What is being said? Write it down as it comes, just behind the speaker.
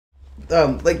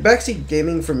like backseat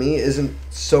gaming for me isn't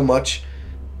so much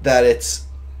that it's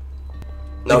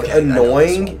like,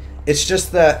 annoying. It's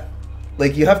just that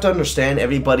like you have to understand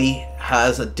everybody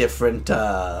has a different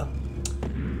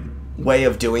way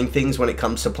of doing things when it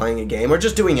comes to playing a game or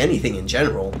just doing anything in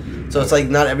general. So it's like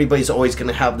not everybody's always going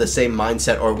to have the same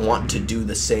mindset or want to do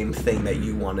the same thing that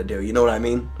you want to do. You know what I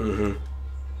mean? Mm-hmm.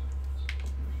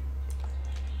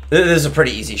 This is a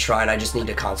pretty easy shrine. I just need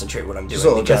to concentrate what I'm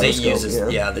doing because it uses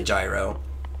the gyro.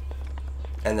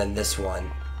 And then this one.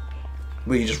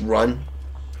 Where you just run?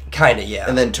 Kinda, yeah.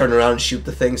 And then turn around and shoot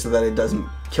the thing so that it doesn't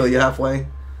kill you halfway?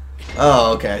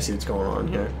 Oh, okay, I see what's going on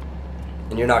here.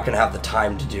 And you're not going to have the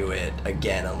time to do it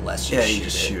again unless you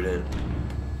shoot it.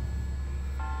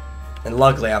 And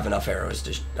luckily I have enough arrows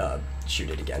to shoot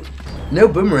it again. No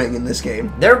boomerang in this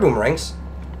game. There are boomerangs.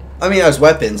 I mean, as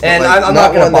weapons, but and like, I'm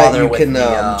not going to bother with you can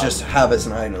the, just have as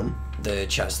an item. The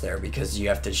chest there, because you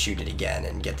have to shoot it again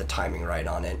and get the timing right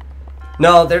on it.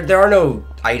 No, there are no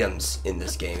items in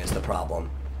this game is the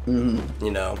problem. Mm-hmm.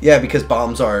 You know? Yeah, because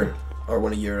bombs are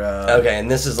one of your okay,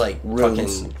 and this is like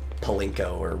runes. fucking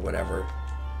Palinko or whatever.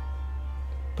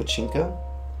 Pachinko?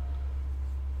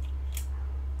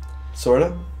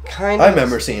 Sorta? Kind of. I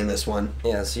remember seeing this one.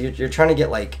 Yeah, so you're trying to get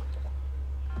like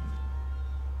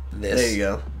this. There you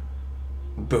go.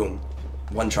 Boom.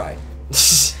 One try.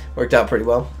 Worked out pretty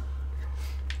well.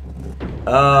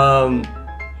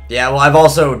 Yeah, well, I've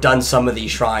also done some of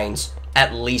these shrines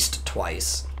at least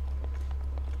twice.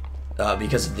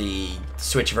 Because of the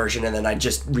Switch version, and then I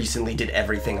just recently did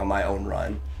everything on my own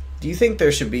run. Do you think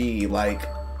there should be, like,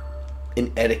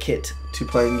 an etiquette to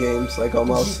playing games, like,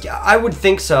 almost? Yeah, I would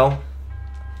think so.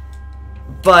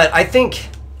 But I think...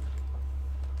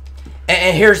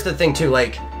 And here's the thing, too,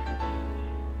 like...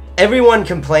 Everyone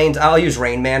complains, I'll use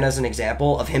Rain Man as an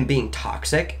example, of him being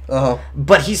toxic. Uh-huh.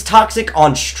 But he's toxic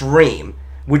on stream,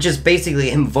 which is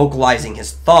basically him vocalizing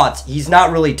his thoughts. He's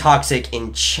not really toxic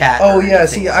in chat. Oh yeah,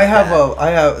 see, like I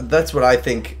have that's what I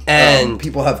think. And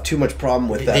people have too much problem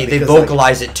with that. They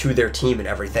vocalize it to their team and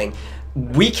everything.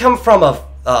 We come from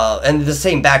and the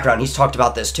same background. He's talked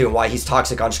about this too, and why he's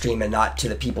toxic on stream and not to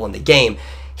the people in the game.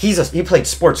 He played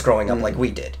sports growing up like we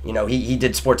did. You know, he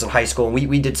did sports in high school, and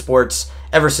we did sports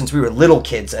ever since we were little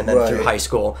kids and then through high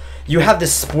school. You have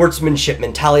this sportsmanship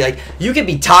mentality. Like, you can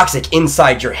be toxic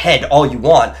inside your head all you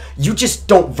want. You just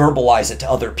don't verbalize it to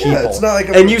other people. Yeah, it's not like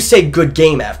and you say good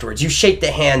game afterwards. You shake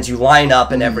the hands, you line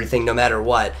up and everything no matter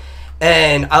what.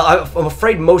 And I'm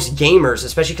afraid most gamers,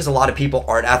 especially because a lot of people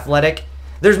aren't athletic,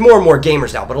 there's more and more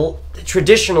gamers now, but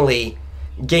traditionally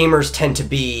gamers tend to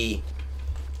be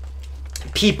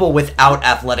people without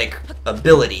athletic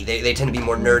ability. They tend to be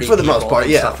more nerdy for the most part,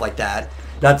 and stuff like that.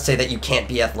 Not to say that you can't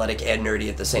be athletic and nerdy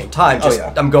at the same time. Just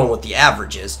I'm going with the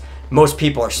averages. Most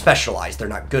people are specialized. They're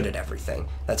not good at everything.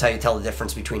 That's how you tell the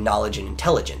difference between knowledge and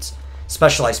intelligence.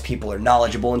 Specialized people are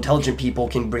knowledgeable. Intelligent people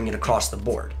can bring it across the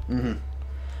board. Mm-hmm.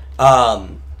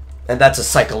 And that's a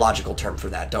psychological term for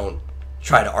that. Don't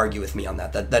try to argue with me on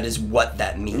that. That is what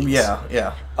that means. Yeah,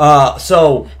 yeah.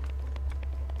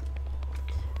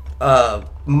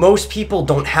 Most people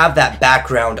don't have that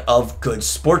background of good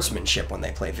sportsmanship when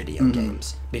they play video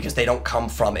games because they don't come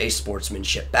from a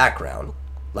sportsmanship background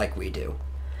like we do.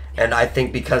 And I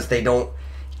think because they don't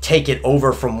take it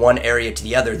over from one area to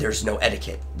the other, there's no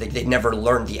etiquette. They never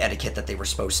learned the etiquette that they were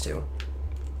supposed to.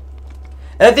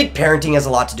 And I think parenting has a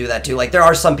lot to do with that too. Like, there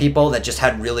are some people that just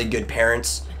had really good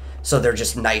parents, so they're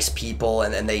just nice people,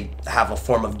 and they have a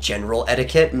form of general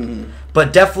etiquette.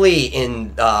 But definitely in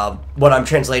what I'm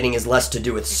translating is less to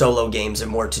do with solo games and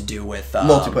more to do with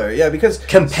multiplayer. Yeah, because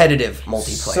competitive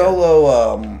multiplayer.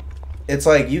 Solo, it's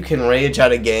like you can rage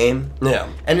at a game. Yeah.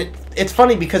 And it's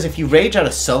funny because if you rage at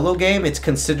a solo game, it's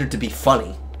considered to be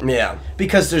funny. Yeah.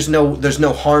 Because there's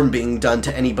no harm being done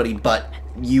to anybody but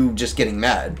you just getting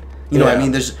mad. You know what I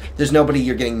mean? There's nobody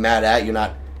you're getting mad at. You're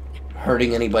not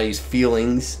hurting anybody's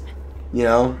feelings. You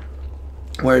know,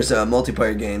 whereas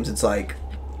multiplayer games, it's like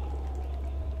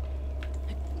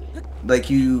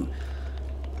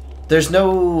there's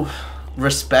no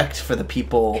respect for the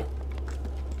people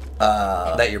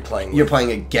that you're playing. You're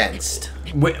playing against,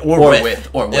 or with.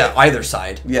 Yeah, either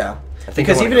side. Yeah, I think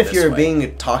because even if you're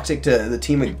being toxic to the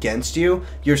team against you,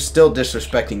 you're still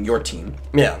disrespecting your team.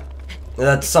 Yeah,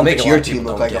 that's something makes your team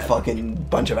look like a fucking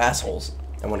bunch of assholes.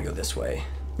 I want to go this way.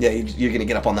 Yeah, you're going to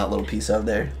get up on that little piece over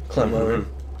there. Climb over.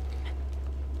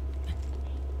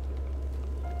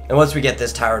 And once we get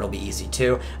this tower, it'll be easy,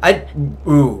 too. I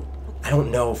don't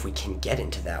know if we can get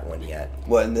into that one yet.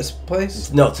 What, in this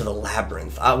place? No, to the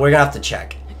labyrinth. We're going to have to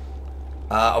check.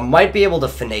 I might be able to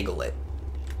finagle it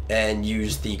and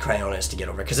use the Cryonis to get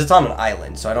over it. Because it's on an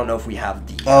island, so I don't know if we have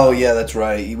the... Oh, yeah, that's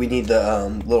right. We need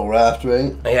the little raft,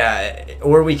 right? Yeah,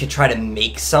 or we could try to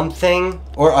make something.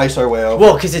 Or ice our way over.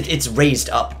 Well, because it's raised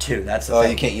up, too. That's the thing. Oh,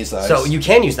 you can't use the ice. So you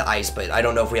can use the ice, but I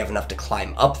don't know if we have enough to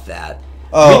climb up that.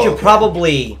 Oh, we could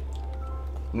probably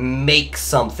make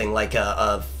something like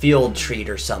a field treat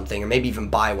or something, or maybe even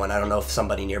buy one. I don't know if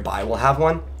somebody nearby will have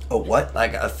one. A what?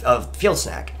 Like a field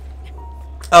snack.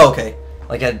 Oh, okay.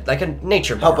 Like a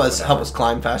nature bar. Help us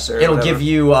climb faster. It'll give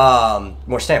you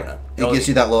more stamina. It gives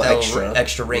you that little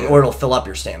extra ring, or it'll fill up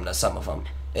your stamina. Some of them.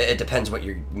 It depends what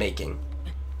you're making.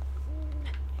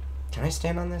 Can I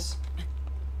stand on this?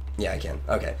 Yeah, I can.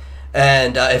 Okay.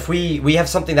 And if we have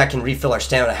something that can refill our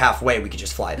stamina halfway, we could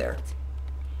just fly there.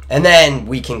 And then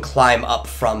we can climb up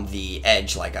from the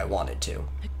edge like I wanted to.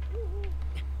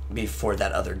 Before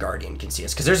that other guardian can see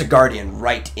us. Because there's a guardian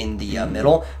right in the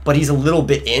middle, but he's a little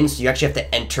bit in, so you actually have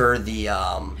to enter the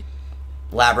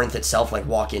labyrinth itself, like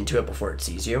walk into it before it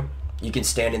sees you. You can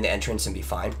stand in the entrance and be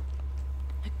fine.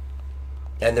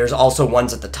 And there's also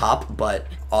ones at the top, but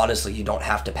honestly, you don't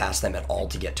have to pass them at all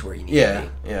to get to where you need to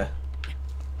be. Yeah.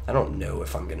 I don't know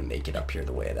if I'm going to make it up here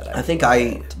the way that I think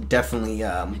I definitely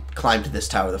climbed this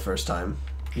tower the first time.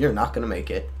 You're not going to make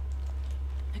it.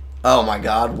 Oh my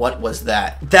god, what was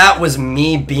that? That was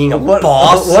me being a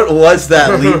boss. What was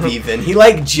that leap even? He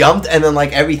like jumped and then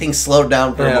like everything slowed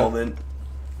down for a moment.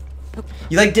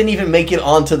 You like didn't even make it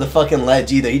onto the fucking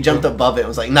ledge either. He jumped above it and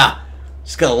was like, nah,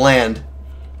 just gonna land.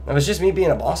 It was just me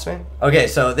being a boss, man. Okay,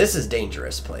 so this is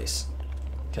dangerous place.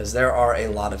 Because there are a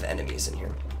lot of enemies in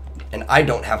here. And I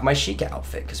don't have my Sheikah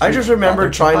outfit. Cause I just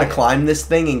remember trying to climb this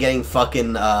thing and getting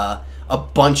fucking a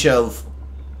bunch of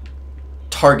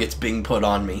targets being put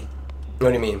on me. What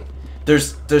do you mean?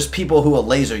 There's people who will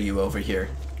laser you over here.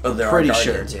 Oh, there pretty are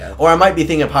guardians, sure. Yeah. Or I might be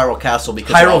thinking of Hyrule Castle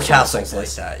because Hyrule Castle's like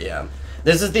that, yeah.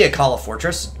 This is the Akala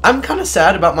Fortress. I'm kind of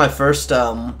sad about my first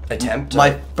attempt.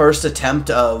 My first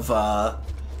attempt of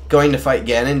going to fight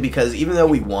Ganon because even though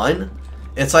we won,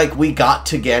 it's like we got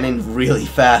to Ganon really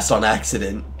fast on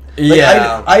accident. Like,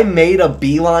 yeah. I made a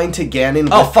beeline to Ganon.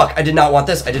 Oh fuck! I did not want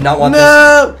this. I did not want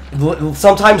this.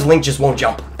 Sometimes Link just won't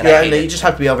jump. And yeah, no, you just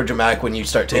have to be over dramatic when you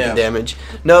start taking damage.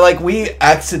 No, like we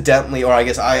accidentally, or I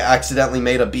guess I accidentally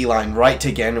made a beeline right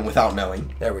to Ganon without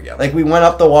knowing. There we go. Like we went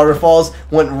up the waterfalls,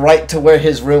 went right to where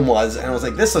his room was, and I was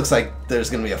like, "This looks like there's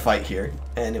gonna be a fight here,"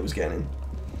 and it was Ganon.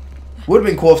 Would have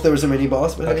been cool if there was a mini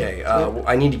boss, but okay.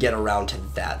 I need to get around to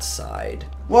that side.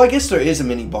 Well, I guess there is a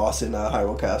mini boss in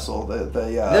Hyrule Castle.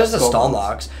 There's the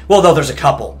Stalnox. Well, no, there's a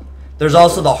couple. There's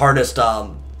also the hardest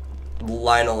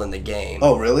Lionel in the game.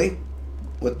 Oh, really?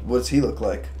 What's he look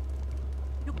like?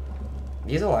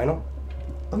 He's a Lionel.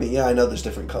 I mean, yeah, I know there's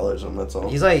different colors on that's all.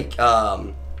 He's like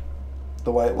the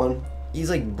white one. He's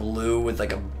like blue with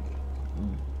like a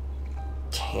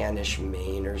tannish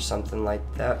mane or something like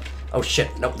that. Oh shit!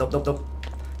 Nope.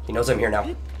 He knows I'm here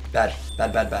now. Bad.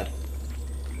 Bad.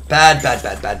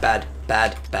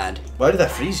 Why did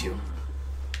that freeze you?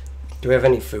 Do we have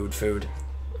any food?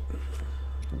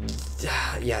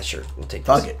 Yeah, sure. We'll take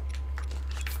this. Fuck it.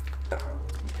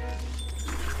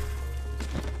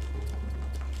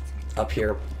 Up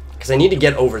here. Because I need to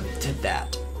get over to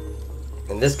that.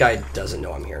 And this guy doesn't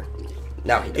know I'm here.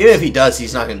 Now he does. Even if he does,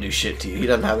 he's not going to do shit to you. He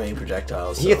doesn't have any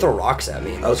projectiles. He can throw rocks at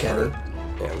me. Okay.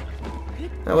 Yeah.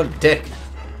 Oh, what a dick.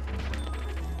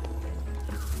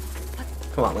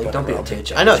 Come on, Link, don't be a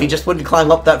bitch. I know, he just wouldn't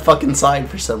climb up that fucking side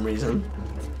for some reason.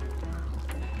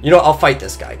 You know, I'll fight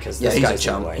this guy, because this he's guy's a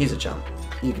chump. He's a chump.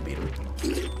 You can beat him.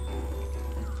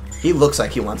 He looks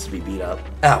like he wants to be beat up.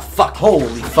 Ah, fuck.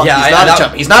 Holy fuck, yeah, he's not a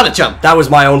chump. He's not a chump. That was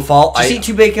my own fault. Just eat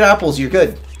 2 bacon apples, you're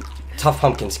good. Tough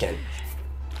pumpkin skin.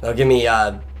 They'll give me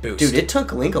boost. Dude, it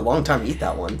took Link a long time to eat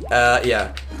that one.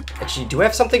 Yeah. Actually, do I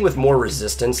have something with more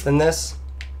resistance than this?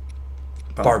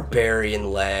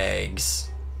 Barbarian legs.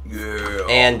 Yeah.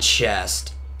 And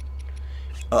chest.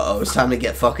 Uh-oh, it's time to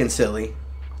get fucking silly.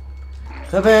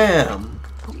 Bam!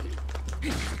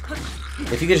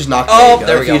 If you could just knock him off,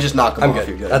 there we go. If you just knock him off, good.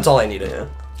 you're good. That's all I needed. Yeah.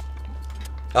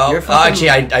 Oh, actually,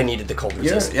 I needed the cold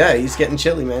resistance. Yeah, he's getting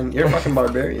chilly, man. You're a fucking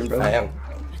barbarian, bro. I am.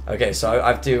 Okay, so I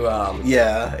have to,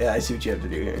 Yeah, I see what you have to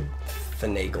do here.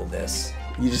 Finagle this.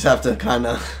 You just have to kind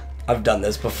of... I've done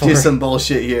this before. Do some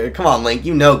bullshit here. Come on, Link.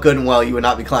 You know good and well you would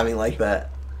not be climbing like that.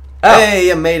 Oh. Hey,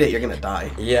 you made it. You're gonna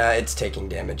die. Yeah, it's taking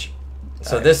damage.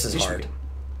 So this is hard.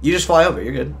 You just fly over.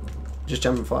 You're good. Just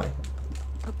jump and fly.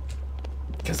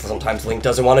 Because sometimes Link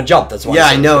doesn't want to jump. That's why. Yeah,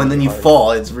 I know, and then you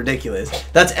fall. It's ridiculous.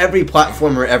 That's every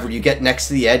platformer ever. You get next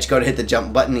to the edge, go to hit the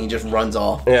jump button, and he just runs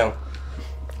off. Yeah.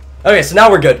 Okay, so now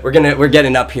we're good. We're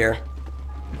getting up here.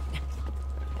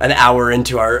 An hour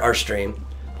into our stream.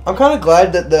 I'm kind of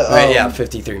glad that the yeah,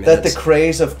 53 minutes. that the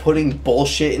craze of putting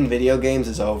bullshit in video games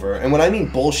is over. And when I mean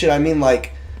bullshit, I mean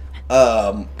like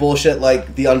bullshit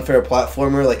like the unfair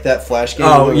platformer, like that Flash game.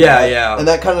 Oh yeah. And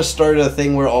that kind of started a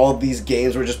thing where all of these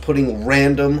games were just putting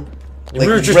random. Like,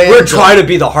 we're trying to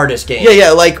be the hardest game.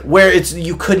 Yeah, like where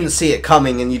you couldn't see it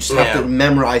coming, and you just have to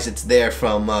memorize it's there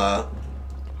from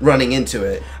running into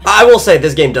it. I will say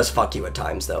this game does fuck you at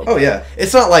times, though. Oh yeah,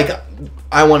 it's not like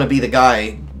I want to be the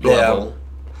guy level.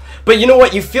 But you know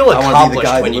what? You feel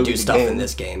accomplished when you do stuff in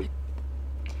this game.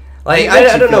 Like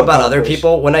I don't know about other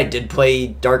people. When I did play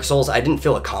Dark Souls, I didn't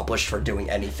feel accomplished for doing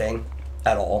anything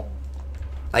at all.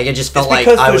 Like it just felt like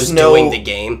I was doing the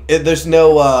game. There's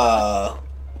no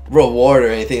reward or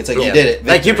anything. It's like you did it.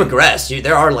 Victory. Like you progress.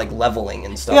 There are like leveling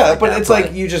and stuff. Yeah, but it's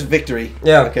like you just victory.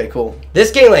 Yeah. Okay, cool.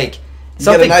 This game like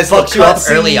something fucks you up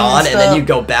early on, and then you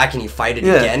go back and you fight it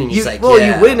again, and you're like,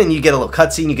 you win and you get a little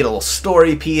cutscene, you get a little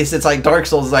story piece. It's like Dark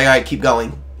Souls is like, all right, keep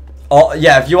going.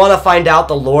 If you want to find out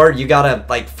the lore, you gotta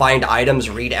like find items,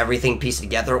 read everything, piece it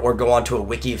together, or go onto a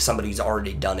wiki if somebody's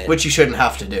already done it. Which you shouldn't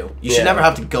have to do. You should never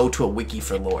have to go to a wiki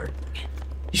for lore.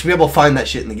 You should be able to find that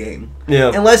shit in the game.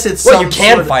 Yeah. Unless it's you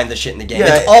can find the shit in the game.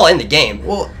 Yeah, it's all in the game.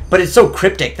 Well, but it's so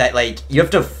cryptic that like you have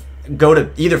to go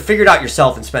to either figure it out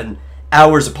yourself and spend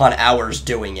hours upon hours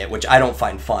doing it, which I don't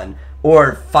find fun,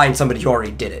 or find somebody who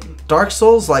already did it. Dark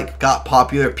Souls like got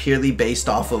popular purely based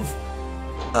off of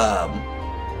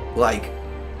like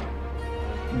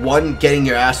one, getting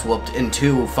your ass whooped, and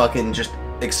two, fucking just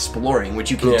exploring,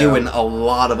 which you can do in a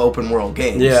lot of open world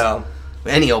games. Yeah.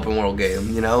 Any open world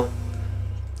game, you know?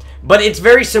 But it's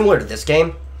very similar to this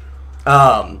game.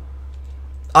 I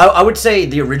would say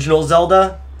the original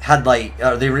Zelda had like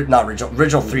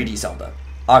original 3D Zelda,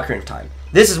 Ocarina of Time.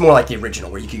 This is more like the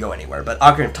original where you could go anywhere, but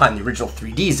Ocarina of Time, the original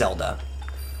 3D Zelda,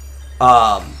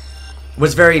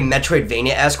 was very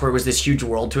Metroidvania-esque, where it was this huge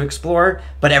world to explore,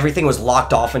 but everything was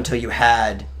locked off until you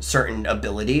had certain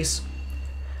abilities.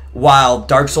 While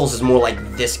Dark Souls is more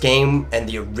like this game and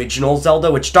the original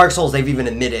Zelda, which Dark Souls, they've even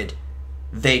admitted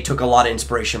they took a lot of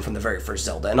inspiration from the very first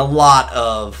Zelda, and a lot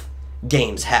of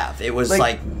games have. It was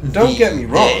like don't get me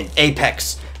wrong, the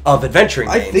apex of adventuring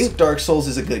games. I think Dark Souls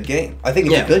is a good game. I think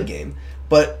it's a good game,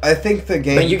 but I think the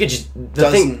game. But you could just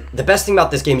the best thing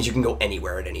about this game is you can go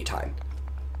anywhere at any time.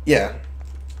 Yeah,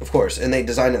 of course, and they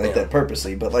designed it like that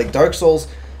purposely. But like Dark Souls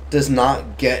does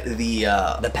not get the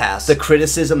pass, the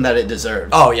criticism that it deserves.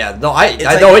 Oh yeah, no, I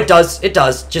know it does. It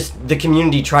does. Just the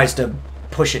community tries to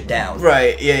push it down.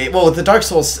 Right. Yeah. Well, the Dark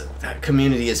Souls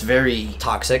community is very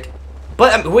toxic,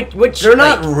 but which they're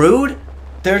not rude.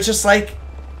 They're just like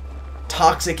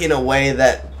toxic in a way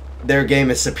that their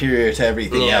game is superior to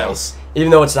everything else. Even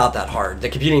though it's not that hard, the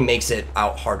community makes it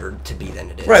out harder to be than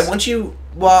it is. Right. Once you,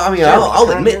 well, I mean,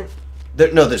 I'll admit,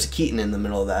 there's a Keaton in the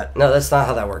middle of that. No, that's not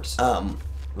how that works.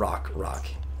 Rock.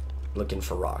 Looking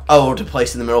for rock. Oh, to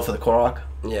place in the middle for the Korok?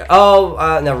 Yeah.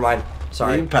 Oh, never mind.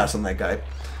 Sorry. You can pass on that guy.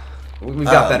 We've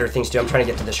got better things to do. I'm trying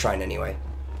to get to this shrine anyway.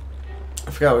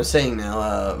 I forgot what I was saying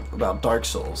now about Dark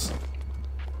Souls.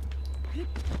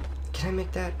 Can I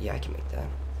make that? Yeah, I can make that.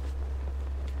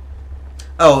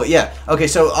 Oh, yeah. Okay,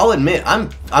 so I'll admit,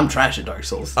 I'm trash at Dark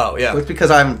Souls. Oh, yeah. It's because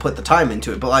I haven't put the time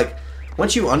into it. But, like,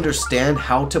 once you understand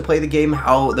how to play the game,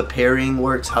 how the parrying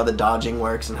works, how the dodging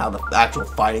works, and how the actual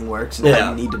fighting works, and how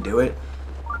you need to do it,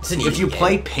 if you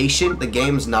play patient, the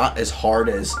game's not as hard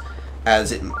as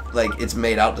it's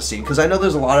made out to seem. Because I know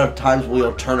there's a lot of times where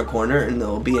you'll turn a corner and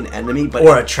there'll be an enemy,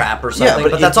 or a trap or something.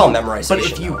 But that's all memorization. But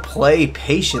if you play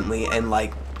patiently and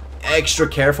like extra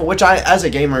careful, which I, as a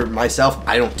gamer myself,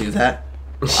 I don't do that.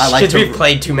 I like to. We've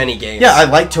played too many games. Yeah, I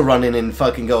like to run in and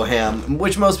fucking go ham,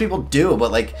 which most people do.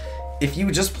 But like, if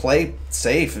you just play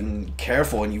safe and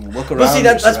careful and you look around, well, see,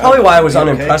 that's probably why I was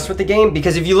unimpressed with the game,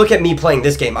 because if you look at me playing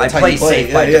this game, I play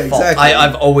safe by default. Exactly.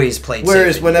 I've always played safe.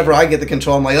 Whereas whenever I get the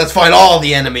control, I'm like, let's find all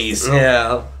the enemies.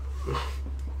 Yeah.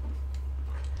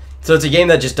 So it's a game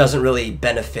that just doesn't really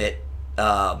benefit,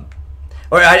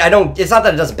 or I don't. It's not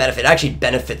that it doesn't benefit. It actually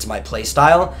benefits my play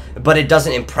style, but it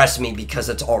doesn't impress me because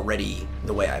it's already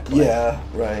the way I play. Yeah,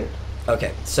 right.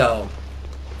 Okay, so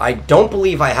I don't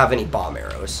believe I have any bomb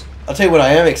arrows. I'll tell you what I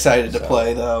am excited to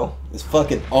play, though, is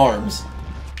fucking ARMS.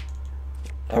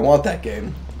 I want that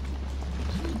game.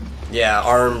 Yeah,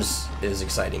 ARMS is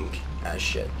exciting as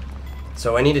shit.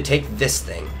 So I need to take this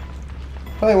thing.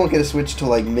 Probably won't get a Switch till,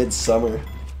 like, midsummer.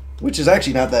 Which is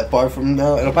actually not that far from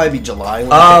now. It'll probably be July.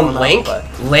 Link?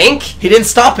 Link? He didn't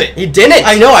stop it. He didn't!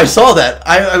 I know, I saw that.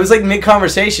 I was, like,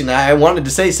 mid-conversation. I wanted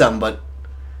to say something, but...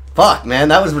 Fuck, man,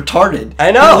 that was retarded.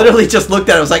 I know. He literally just looked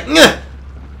at it and was like, Nyeh!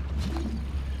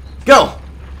 Go!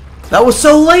 That was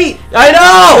so late! I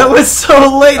know! That was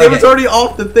so late! Okay. It was already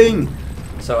off the thing!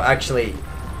 So actually,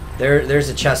 there's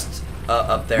a chest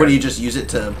up there. What, do you just use it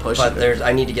to push it? But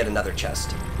I need to get another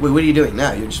chest. Wait, what are you doing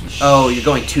now? You're just... Oh, you're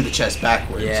going to the chest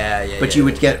backwards. Yeah. But you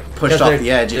would get pushed off the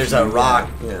edge. There's a rock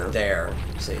there,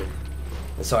 see?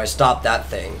 And so I stopped that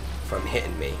thing from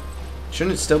hitting me.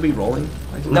 Shouldn't it still be rolling?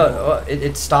 No,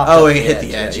 it stopped. Oh, it hit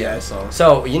the edge, yeah.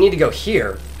 So you need to go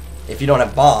here, if you don't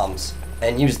have bombs,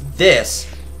 and use this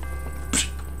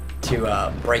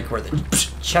to break where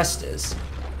the chest is.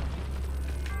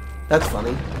 That's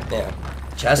funny. Yeah.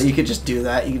 Chest? You could just do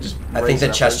that. You could just... I think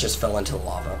the chest just fell into the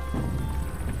lava.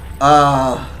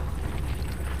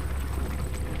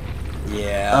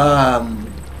 Yeah.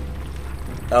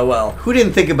 Oh, well. Who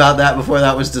didn't think about that before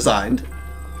that was designed?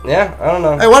 Yeah, I don't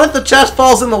know. Hey, what if the chest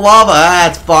falls in the lava? Ah,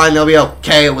 it's fine. They'll be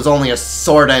okay. It was only a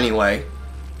sword anyway.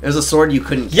 It was a sword you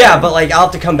couldn't Yeah, but, like, I'll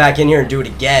have to come back in here and do it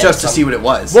again. Just to see what it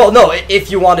was. Well, no,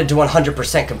 if you wanted to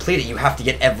 100% complete it, you have to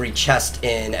get every chest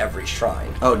in every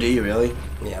shrine. Oh, do you really?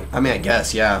 Yeah. I mean, I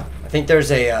guess, yeah. I think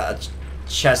there's a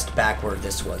chest back where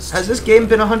this was. Has this game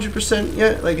been 100%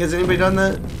 yet? Like, has anybody done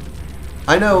that?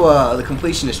 I know the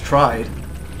completionist tried.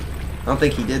 I don't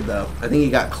think he did, though. I think he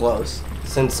got close.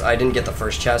 Since I didn't get the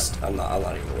first chest, I'm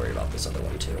not even worried about this other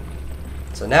one, too.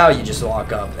 So now you just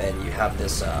walk up and you have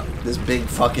this this big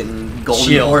fucking golden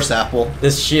shield. Horse apple.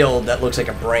 This shield that looks like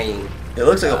a brain. It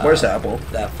looks like a horse apple.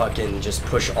 That fucking just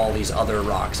push all these other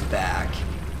rocks back.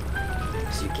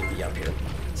 So you can be up here.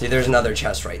 See, there's another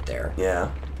chest right there. Yeah.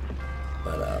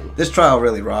 But this trial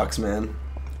really rocks, man.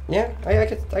 Yeah, I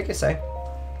could say.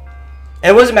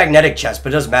 And it was a magnetic chest, but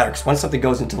it doesn't matter because once something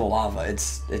goes into the lava,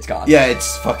 it's gone. Yeah,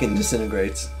 it's fucking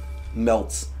disintegrates,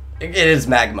 melts. It is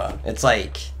magma. It's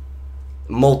like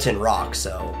molten rock.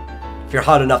 So if you're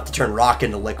hot enough to turn rock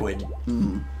into liquid.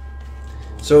 Mm.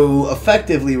 So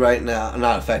effectively, right now,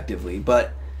 not effectively,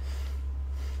 but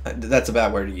that's a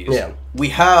bad word to use. Yeah. We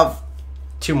have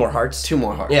 2 more hearts. 2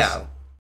 more hearts. Yeah.